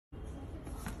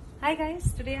Hi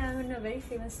guys, today I'm in a very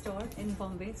famous store in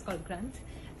Bombay. It's called Grant,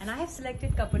 and I have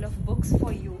selected a couple of books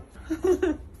for you.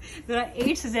 There are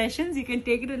 8 suggestions, you can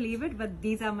take it or leave it, but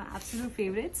these are my absolute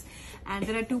favorites. And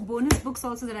there are 2 bonus books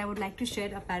also that I would like to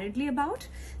share apparently about.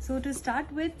 So to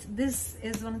start with, this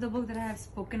is one of the books that I have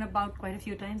spoken about quite a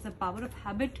few times. The Power of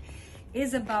Habit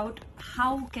is about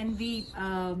how can we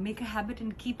make a habit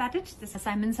and keep at it. This is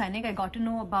Simon Sinek. I got to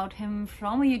know about him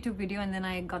from a YouTube video, and then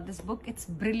I got this book. It's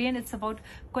brilliant. It's about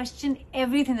question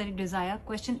everything that you desire,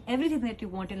 question everything that you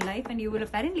want in life, and you will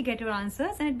apparently get your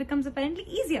answers, and it becomes apparently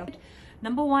easier.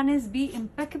 Number 1 is be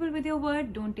impeccable with your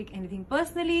word. Don't take anything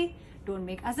personally. Don't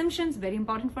make assumptions. Very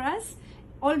important for us.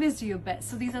 Always do your best.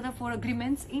 So these are the 4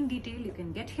 agreements in detail you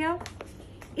can get here.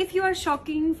 If you are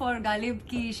shocking for Ghalib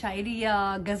की शायरी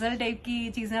या गज़ल type की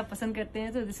चीज़ें आप पसंद करते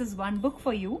हैं तो this is one book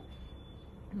for you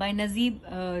by Najeeb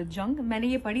जंग. मैंने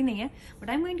ये पढ़ी नहीं है, but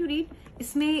I'm going to read.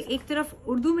 इसमें एक तरफ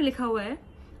उर्दू में लिखा हुआ है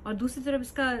और दूसरी तरफ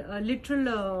इसका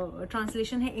literal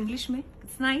translation है इंग्लिश में.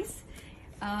 It's nice.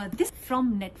 This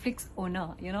from Netflix owner,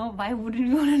 you know, why wouldn't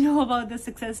you want to know about the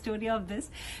success story of this?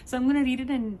 So I'm going to read it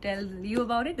and tell you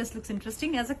about it. This looks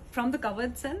interesting from the cover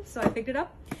itself, so I picked it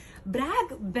up.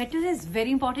 Brag better is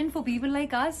very important for people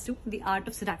like us too. The Art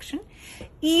of Seduction.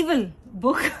 Evil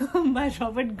book by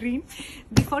Robert Greene.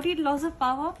 The 48 Laws of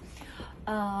Power.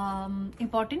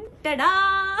 Important. Ta-da!